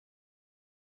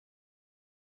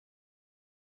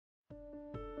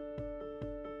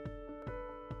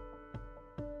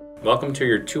Welcome to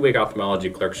your two-week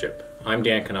ophthalmology clerkship. I'm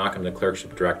Dan Knoch, I'm the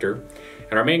clerkship director,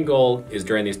 and our main goal is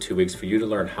during these 2 weeks for you to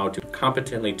learn how to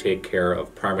competently take care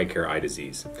of primary care eye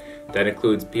disease. That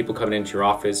includes people coming into your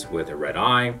office with a red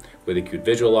eye, with acute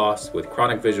visual loss, with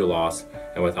chronic visual loss,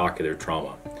 and with ocular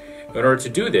trauma. In order to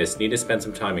do this, you need to spend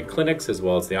some time in clinics as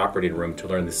well as the operating room to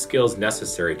learn the skills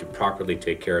necessary to properly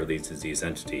take care of these disease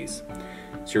entities.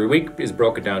 So your week is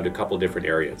broken down to a couple different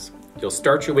areas. You'll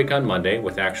start your week on Monday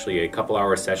with actually a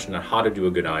couple-hour session on how to do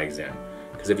a good eye exam.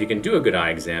 Because if you can do a good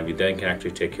eye exam, you then can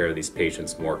actually take care of these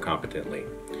patients more competently.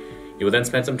 You will then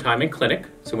spend some time in clinic.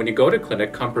 So when you go to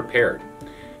clinic, come prepared.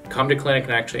 Come to clinic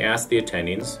and actually ask the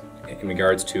attendings in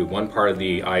regards to one part of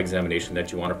the eye examination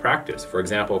that you want to practice. For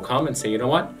example, come and say, you know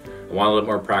what? I want a little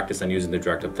more practice on using the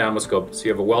direct ophthalmoscope, so you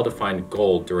have a well-defined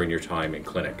goal during your time in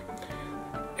clinic.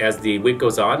 As the week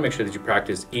goes on, make sure that you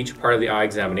practice each part of the eye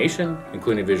examination,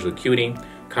 including visual acuity,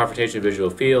 confrontation of visual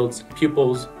fields,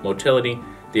 pupils, motility,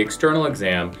 the external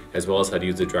exam, as well as how to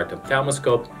use the direct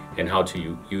ophthalmoscope and how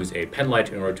to use a pen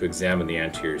light in order to examine the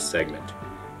anterior segment.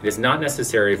 It is not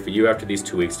necessary for you after these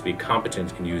 2 weeks to be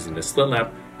competent in using the slit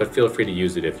lamp, but feel free to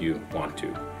use it if you want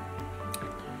to.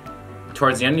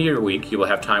 Towards the end of your week, you will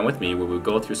have time with me where we'll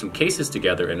go through some cases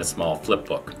together in a small flip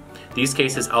book. These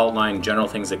cases outline general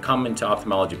things that come into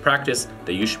ophthalmology practice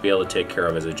that you should be able to take care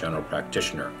of as a general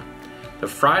practitioner. The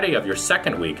Friday of your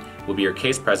second week will be your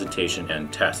case presentation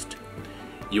and test.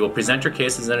 You will present your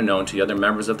cases that are known to the other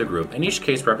members of the group, and each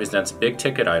case represents a big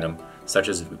ticket item such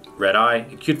as red eye,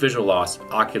 acute visual loss,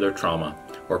 ocular trauma,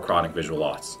 or chronic visual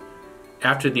loss.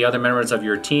 After the other members of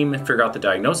your team figure out the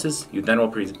diagnosis, you then will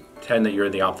pretend that you're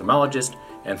the ophthalmologist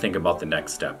and think about the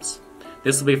next steps.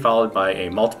 This will be followed by a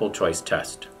multiple choice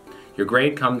test. Your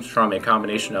grade comes from a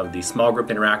combination of the small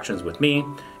group interactions with me,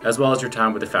 as well as your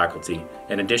time with the faculty,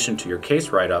 in addition to your case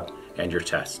write-up and your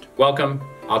test. Welcome.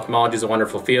 Ophthalmology is a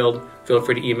wonderful field. Feel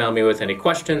free to email me with any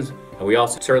questions, and we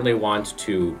also certainly want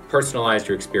to personalize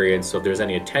your experience, so if there's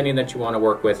any attending that you want to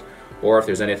work with, or if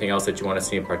there's anything else that you want to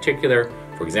see in particular.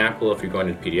 For example, if you're going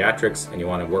into pediatrics and you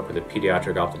want to work with a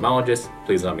pediatric ophthalmologist,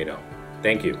 please let me know.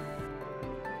 Thank you.